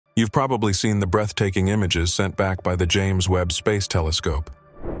You've probably seen the breathtaking images sent back by the James Webb Space Telescope.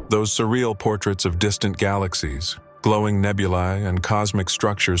 Those surreal portraits of distant galaxies, glowing nebulae, and cosmic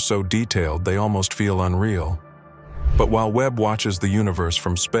structures so detailed they almost feel unreal. But while Webb watches the universe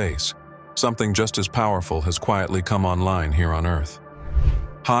from space, something just as powerful has quietly come online here on Earth.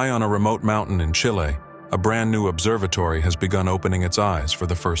 High on a remote mountain in Chile, a brand new observatory has begun opening its eyes for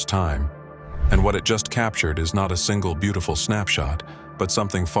the first time. And what it just captured is not a single beautiful snapshot, but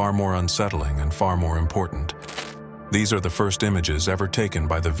something far more unsettling and far more important. These are the first images ever taken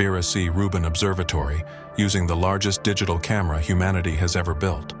by the Vera C Rubin Observatory using the largest digital camera humanity has ever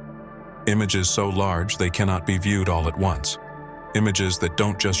built. Images so large they cannot be viewed all at once. Images that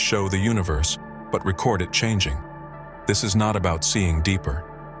don't just show the universe, but record it changing. This is not about seeing deeper.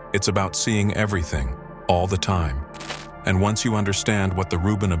 It's about seeing everything, all the time. And once you understand what the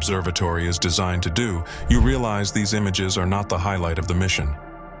Rubin Observatory is designed to do, you realize these images are not the highlight of the mission.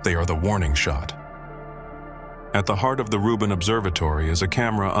 They are the warning shot. At the heart of the Rubin Observatory is a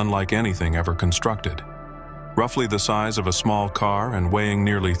camera unlike anything ever constructed. Roughly the size of a small car and weighing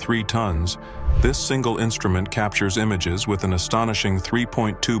nearly 3 tons, this single instrument captures images with an astonishing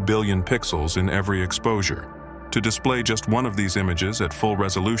 3.2 billion pixels in every exposure. To display just one of these images at full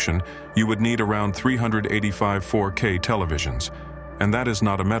resolution, you would need around 385 4K televisions. And that is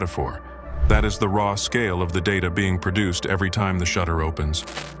not a metaphor. That is the raw scale of the data being produced every time the shutter opens.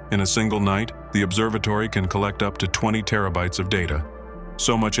 In a single night, the observatory can collect up to 20 terabytes of data.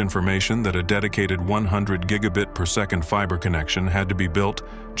 So much information that a dedicated 100 gigabit per second fiber connection had to be built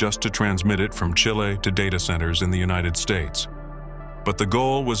just to transmit it from Chile to data centers in the United States. But the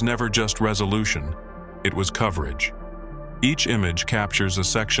goal was never just resolution. It was coverage. Each image captures a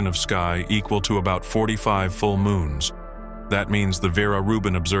section of sky equal to about 45 full moons. That means the Vera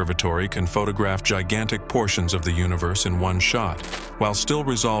Rubin Observatory can photograph gigantic portions of the universe in one shot, while still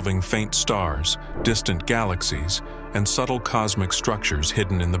resolving faint stars, distant galaxies, and subtle cosmic structures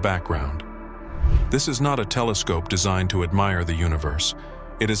hidden in the background. This is not a telescope designed to admire the universe.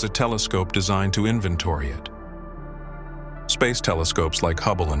 It is a telescope designed to inventory it. Space telescopes like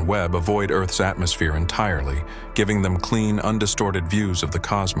Hubble and Webb avoid Earth's atmosphere entirely, giving them clean, undistorted views of the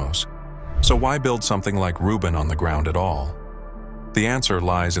cosmos. So why build something like Rubin on the ground at all? The answer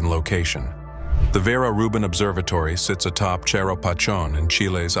lies in location. The Vera Rubin Observatory sits atop Cerro Pachón in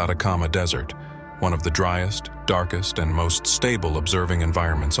Chile's Atacama Desert, one of the driest, darkest, and most stable observing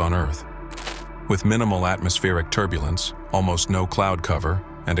environments on Earth. With minimal atmospheric turbulence, almost no cloud cover,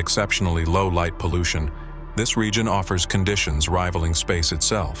 and exceptionally low light pollution, this region offers conditions rivaling space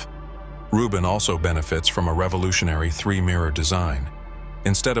itself. Rubin also benefits from a revolutionary 3-mirror design.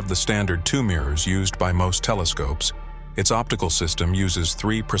 Instead of the standard 2 mirrors used by most telescopes, its optical system uses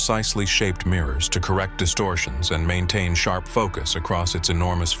 3 precisely shaped mirrors to correct distortions and maintain sharp focus across its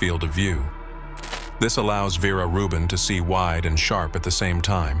enormous field of view. This allows Vera Rubin to see wide and sharp at the same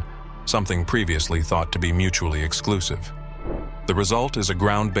time, something previously thought to be mutually exclusive. The result is a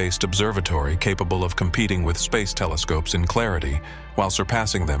ground-based observatory capable of competing with space telescopes in clarity while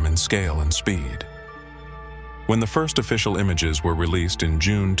surpassing them in scale and speed. When the first official images were released in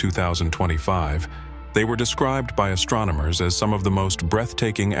June 2025, they were described by astronomers as some of the most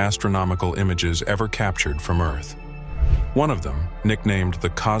breathtaking astronomical images ever captured from Earth. One of them, nicknamed the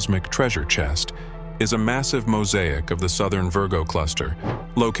Cosmic Treasure Chest, is a massive mosaic of the southern Virgo cluster,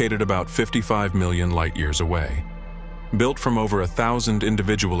 located about 55 million light-years away. Built from over 1,000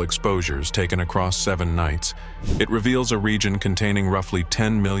 individual exposures taken across 7 nights, it reveals a region containing roughly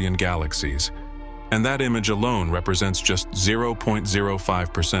 10 million galaxies. And that image alone represents just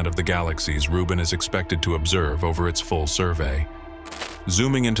 0.05% of the galaxies Rubin is expected to observe over its full survey.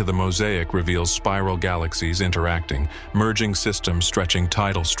 Zooming into the mosaic reveals spiral galaxies interacting, merging systems stretching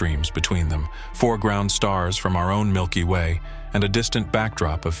tidal streams between them, foreground stars from our own Milky Way, and a distant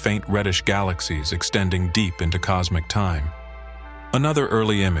backdrop of faint reddish galaxies extending deep into cosmic time. Another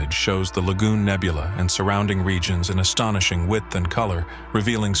early image shows the Lagoon Nebula and surrounding regions in astonishing width and color,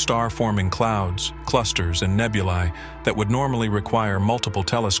 revealing star-forming clouds, clusters, and nebulae that would normally require multiple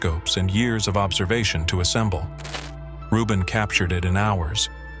telescopes and years of observation to assemble. Rubin captured it in hours.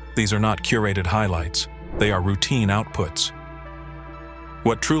 These are not curated highlights. They are routine outputs.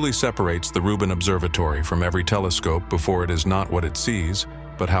 What truly separates the Rubin Observatory from every telescope before it is not what it sees,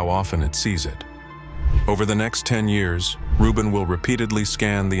 but how often it sees it. Over the next 10 years, Rubin will repeatedly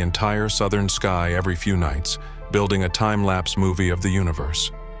scan the entire southern sky every few nights, building a time-lapse movie of the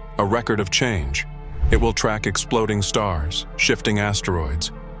universe. A record of change. It will track exploding stars, shifting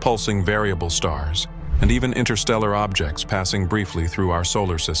asteroids, pulsing variable stars, and even interstellar objects passing briefly through our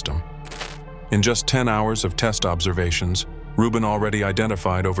solar system. In just 10 hours of test observations, Rubin already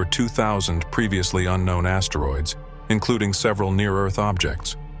identified over 2,000 previously unknown asteroids, including several near-Earth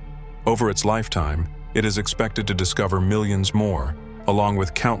objects. Over its lifetime, it is expected to discover millions more, along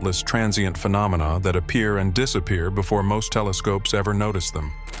with countless transient phenomena that appear and disappear before most telescopes ever notice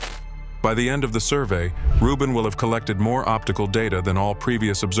them. By the end of the survey, Rubin will have collected more optical data than all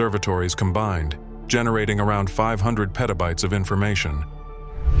previous observatories combined, generating around 500 petabytes of information.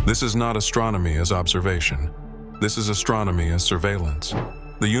 This is not astronomy as observation. This is astronomy as surveillance.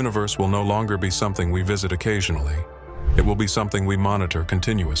 The universe will no longer be something we visit occasionally. It will be something we monitor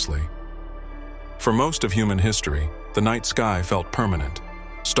continuously. For most of human history, the night sky felt permanent.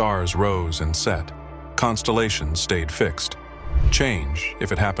 Stars rose and set. Constellations stayed fixed. Change,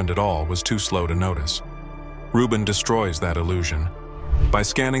 if it happened at all, was too slow to notice. Rubin destroys that illusion. By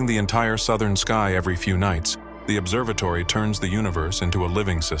scanning the entire southern sky every few nights, the observatory turns the universe into a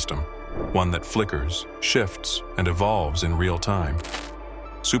living system, one that flickers, shifts, and evolves in real time.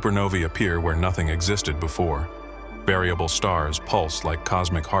 Supernovae appear where nothing existed before. Variable stars pulse like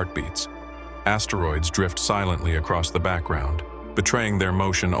cosmic heartbeats. Asteroids drift silently across the background, betraying their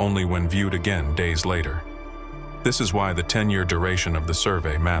motion only when viewed again days later. This is why the 10-year duration of the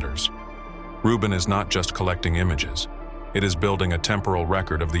survey matters. Rubin is not just collecting images. It is building a temporal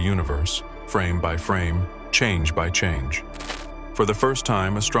record of the universe, frame by frame, change by change. For the first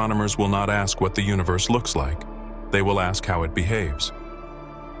time, astronomers will not ask what the universe looks like. They will ask how it behaves.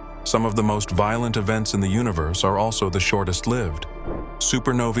 Some of the most violent events in the universe are also the shortest-lived.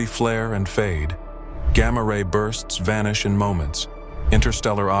 Supernovae flare and fade. Gamma-ray bursts vanish in moments.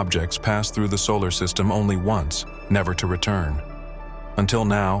 Interstellar objects pass through the solar system only once, never to return. Until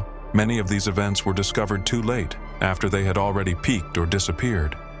now, many of these events were discovered too late, after they had already peaked or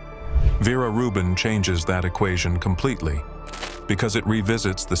disappeared. Vera Rubin changes that equation completely. Because it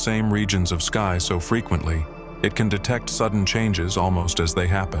revisits the same regions of sky so frequently, it can detect sudden changes almost as they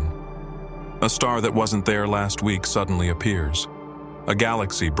happen. A star that wasn't there last week suddenly appears. A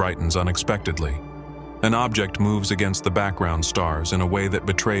galaxy brightens unexpectedly. An object moves against the background stars in a way that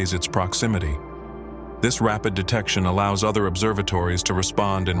betrays its proximity. This rapid detection allows other observatories to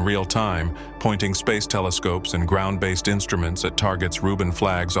respond in real time, pointing space telescopes and ground-based instruments at targets Rubin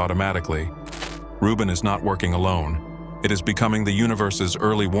flags automatically. Rubin is not working alone. It is becoming the universe's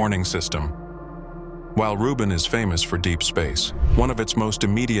early warning system. While Rubin is famous for deep space, one of its most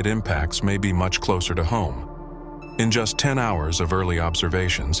immediate impacts may be much closer to home. In just 10 hours of early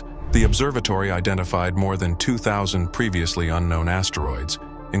observations, the observatory identified more than 2,000 previously unknown asteroids,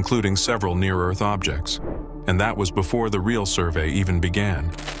 including several near-Earth objects, and that was before the real survey even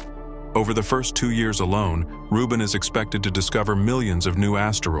began. Over the first 2 years alone, Rubin is expected to discover millions of new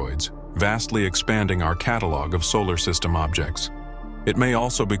asteroids, vastly expanding our catalog of solar system objects. It may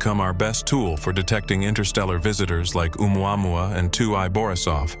also become our best tool for detecting interstellar visitors like Oumuamua and 2I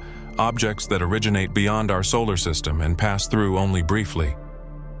Borisov, objects that originate beyond our solar system and pass through only briefly.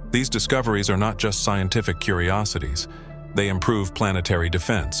 These discoveries are not just scientific curiosities. They improve planetary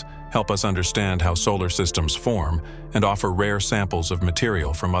defense, help us understand how solar systems form, and offer rare samples of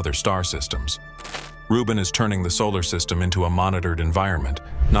material from other star systems. Rubin is turning the solar system into a monitored environment,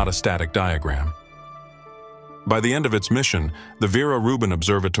 not a static diagram. By the end of its mission, the Vera Rubin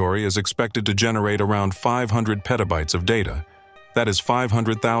Observatory is expected to generate around 500 petabytes of data. That is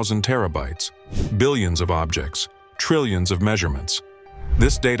 500,000 terabytes, billions of objects, trillions of measurements.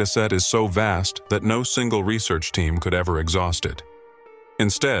 This dataset is so vast that no single research team could ever exhaust it.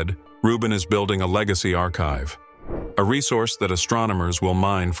 Instead, Rubin is building a legacy archive, a resource that astronomers will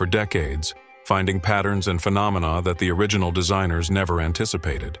mine for decades, finding patterns and phenomena that the original designers never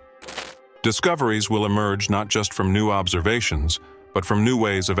anticipated. Discoveries will emerge not just from new observations, but from new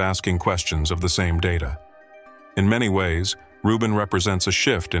ways of asking questions of the same data. In many ways, Rubin represents a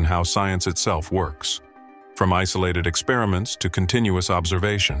shift in how science itself works. From isolated experiments to continuous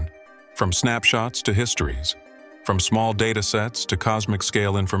observation, from snapshots to histories, from small data sets to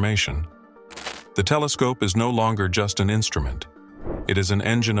cosmic-scale information. The telescope is no longer just an instrument. It is an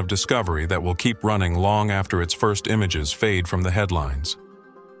engine of discovery that will keep running long after its first images fade from the headlines.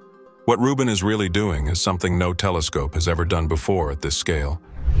 What Rubin is really doing is something no telescope has ever done before at this scale.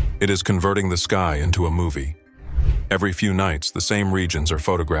 It is converting the sky into a movie. Every few nights, the same regions are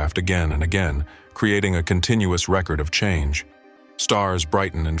photographed again and again, creating a continuous record of change. Stars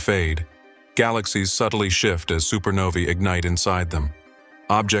brighten and fade. Galaxies subtly shift as supernovae ignite inside them.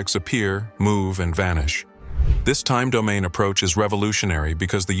 Objects appear, move, and vanish. This time domain approach is revolutionary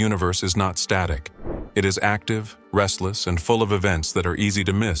because the universe is not static. It is active, restless, and full of events that are easy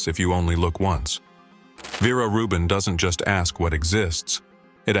to miss if you only look once. Vera Rubin doesn't just ask what exists,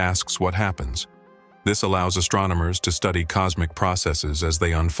 it asks what happens. This allows astronomers to study cosmic processes as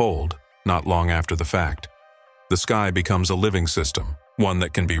they unfold, not long after the fact. The sky becomes a living system, one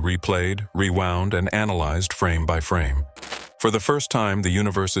that can be replayed, rewound, and analyzed frame by frame. For the first time, the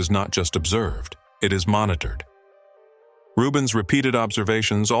universe is not just observed, it is monitored. Rubin's repeated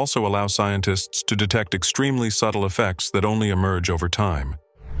observations also allow scientists to detect extremely subtle effects that only emerge over time.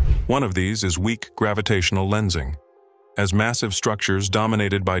 One of these is weak gravitational lensing. As massive structures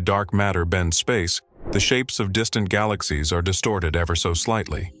dominated by dark matter bend space, the shapes of distant galaxies are distorted ever so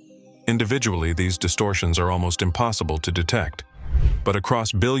slightly. Individually, these distortions are almost impossible to detect. But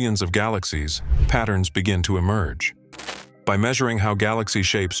across billions of galaxies, patterns begin to emerge. By measuring how galaxy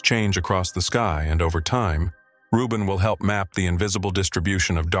shapes change across the sky and over time, Rubin will help map the invisible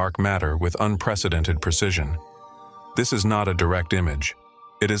distribution of dark matter with unprecedented precision. This is not a direct image.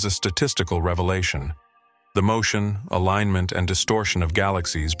 It is a statistical revelation. The motion, alignment, and distortion of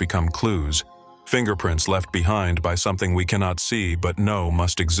galaxies become clues, fingerprints left behind by something we cannot see but know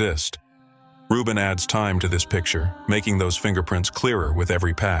must exist. Rubin adds time to this picture, making those fingerprints clearer with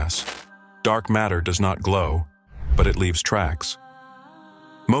every pass. Dark matter does not glow, but it leaves tracks.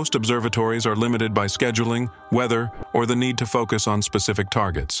 Most observatories are limited by scheduling, weather, or the need to focus on specific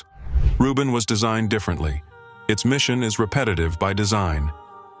targets. Rubin was designed differently. Its mission is repetitive by design.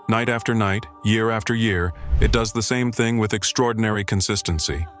 Night after night, year after year, it does the same thing with extraordinary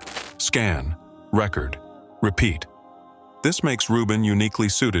consistency. Scan, record, repeat. This makes Rubin uniquely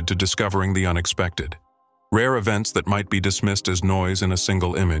suited to discovering the unexpected. Rare events that might be dismissed as noise in a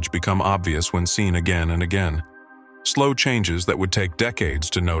single image become obvious when seen again and again. Slow changes that would take decades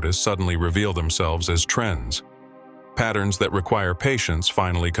to notice suddenly reveal themselves as trends. Patterns that require patience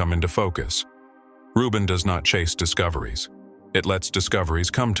finally come into focus. Rubin does not chase discoveries. It lets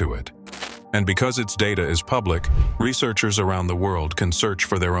discoveries come to it. And because its data is public, researchers around the world can search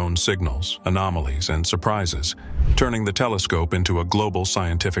for their own signals, anomalies, and surprises, turning the telescope into a global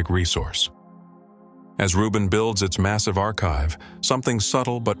scientific resource. As Rubin builds its massive archive, something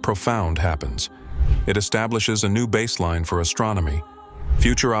subtle but profound happens. It establishes a new baseline for astronomy.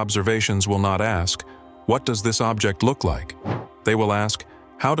 Future observations will not ask, "What does this object look like?" They will ask,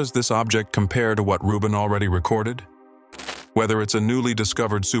 "How does this object compare to what Rubin already recorded?" Whether it's a newly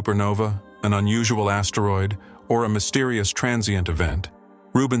discovered supernova, an unusual asteroid, or a mysterious transient event,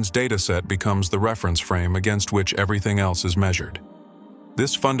 Rubin's dataset becomes the reference frame against which everything else is measured.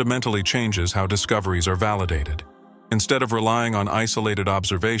 This fundamentally changes how discoveries are validated. Instead of relying on isolated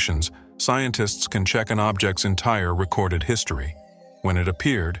observations, scientists can check an object's entire recorded history. When it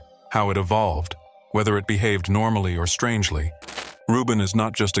appeared, how it evolved, whether it behaved normally or strangely. Rubin is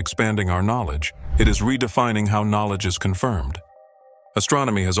not just expanding our knowledge, it is redefining how knowledge is confirmed.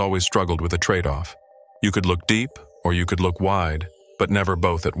 Astronomy has always struggled with a trade-off. You could look deep, or you could look wide, but never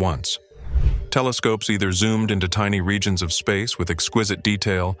both at once. Telescopes either zoomed into tiny regions of space with exquisite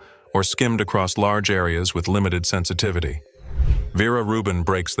detail, or skimmed across large areas with limited sensitivity. Vera Rubin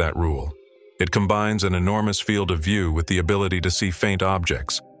breaks that rule. It combines an enormous field of view with the ability to see faint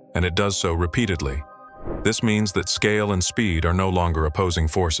objects, and it does so repeatedly. This means that scale and speed are no longer opposing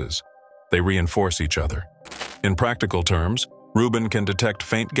forces. They reinforce each other. In practical terms, Rubin can detect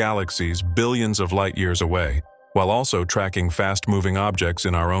faint galaxies billions of light-years away, while also tracking fast-moving objects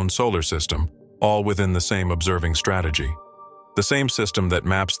in our own solar system, all within the same observing strategy. The same system that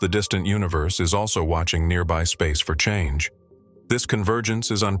maps the distant universe is also watching nearby space for change. This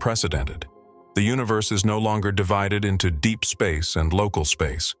convergence is unprecedented. The universe is no longer divided into deep space and local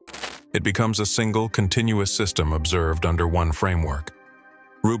space. It becomes a single, continuous system observed under one framework.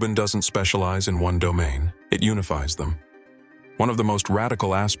 Rubin doesn't specialize in one domain, it unifies them. One of the most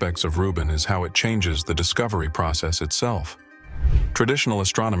radical aspects of Rubin is how it changes the discovery process itself. Traditional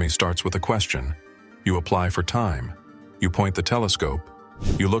astronomy starts with a question. You apply for time. You point the telescope.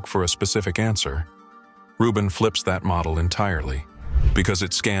 You look for a specific answer. Rubin flips that model entirely. Because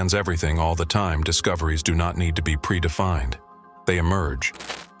it scans everything all the time, discoveries do not need to be predefined. They emerge.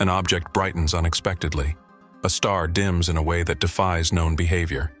 An object brightens unexpectedly. A star dims in a way that defies known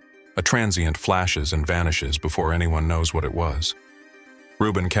behavior. A transient flashes and vanishes before anyone knows what it was.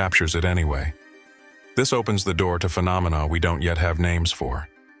 Rubin captures it anyway. This opens the door to phenomena we don't yet have names for.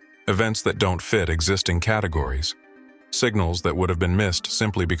 Events that don't fit existing categories. Signals that would have been missed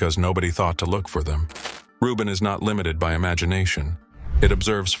simply because nobody thought to look for them. Rubin is not limited by imagination. It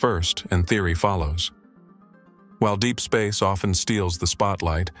observes first, and theory follows. While deep space often steals the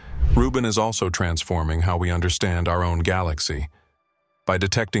spotlight, Rubin is also transforming how we understand our own galaxy. By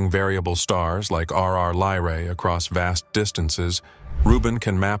detecting variable stars like RR Lyrae across vast distances, Rubin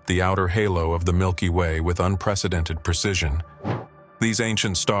can map the outer halo of the Milky Way with unprecedented precision. These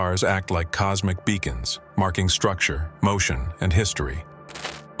ancient stars act like cosmic beacons, marking structure, motion, and history.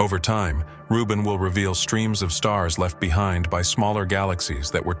 Over time, Rubin will reveal streams of stars left behind by smaller galaxies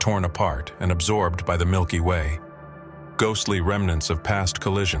that were torn apart and absorbed by the Milky Way. Ghostly remnants of past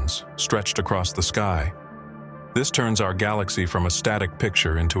collisions stretched across the sky. This turns our galaxy from a static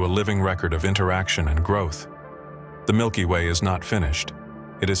picture into a living record of interaction and growth. The Milky Way is not finished.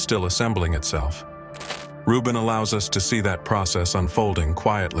 It is still assembling itself. Rubin allows us to see that process unfolding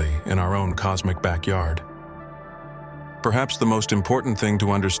quietly in our own cosmic backyard. Perhaps the most important thing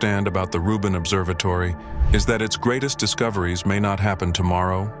to understand about the Rubin Observatory is that its greatest discoveries may not happen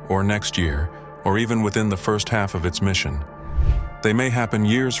tomorrow or next year, or even within the first half of its mission. They may happen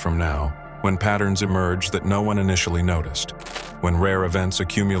years from now, when patterns emerge that no one initially noticed, when rare events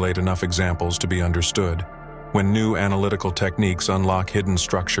accumulate enough examples to be understood, when new analytical techniques unlock hidden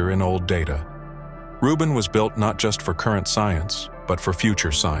structure in old data. Rubin was built not just for current science, but for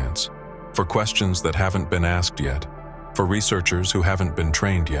future science, for questions that haven't been asked yet, for researchers who haven't been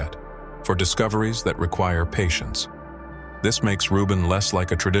trained yet, for discoveries that require patience. This makes Rubin less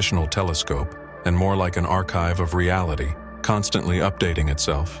like a traditional telescope and more like an archive of reality, constantly updating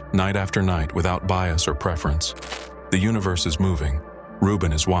itself, night after night, without bias or preference. The universe is moving.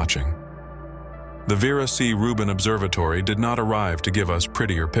 Rubin is watching. The Vera C. Rubin Observatory did not arrive to give us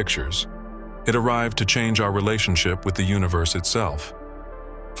prettier pictures. It arrived to change our relationship with the universe itself.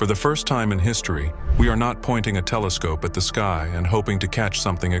 For the first time in history, we are not pointing a telescope at the sky and hoping to catch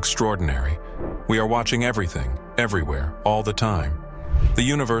something extraordinary. We are watching everything, everywhere, all the time. The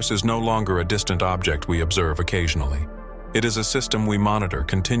universe is no longer a distant object we observe occasionally. It is a system we monitor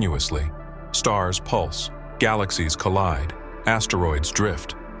continuously. Stars pulse, galaxies collide, asteroids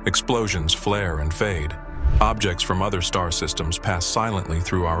drift, explosions flare and fade. Objects from other star systems pass silently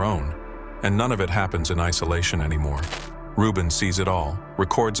through our own, and none of it happens in isolation anymore. Rubin sees it all,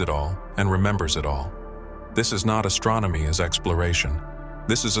 records it all, and remembers it all. This is not astronomy as exploration.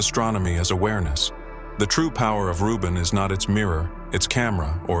 This is astronomy as awareness. The true power of Rubin is not its mirror, its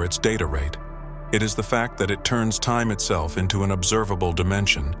camera, or its data rate. It is the fact that it turns time itself into an observable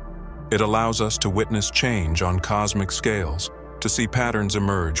dimension. It allows us to witness change on cosmic scales, to see patterns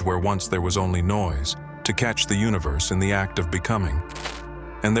emerge where once there was only noise, to catch the universe in the act of becoming.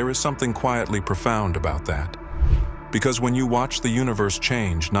 And there is something quietly profound about that. Because when you watch the universe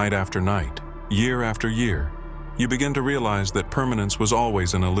change night after night, year after year, you begin to realize that permanence was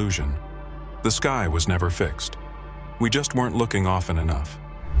always an illusion. The sky was never fixed. We just weren't looking often enough.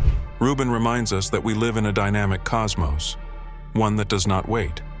 Rubin reminds us that we live in a dynamic cosmos, one that does not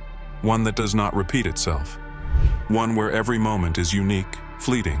wait, one that does not repeat itself, one where every moment is unique,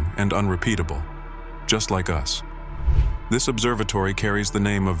 fleeting, and unrepeatable, just like us. This observatory carries the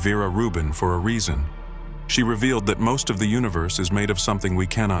name of Vera Rubin for a reason. She revealed that most of the universe is made of something we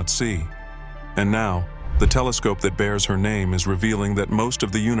cannot see. And now, the telescope that bears her name is revealing that most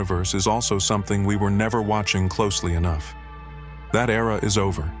of the universe is also something we were never watching closely enough. That era is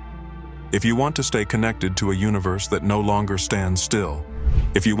over. If you want to stay connected to a universe that no longer stands still,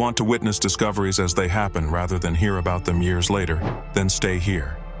 if you want to witness discoveries as they happen rather than hear about them years later, then stay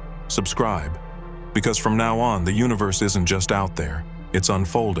here. Subscribe. Because from now on, the universe isn't just out there, it's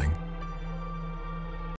unfolding.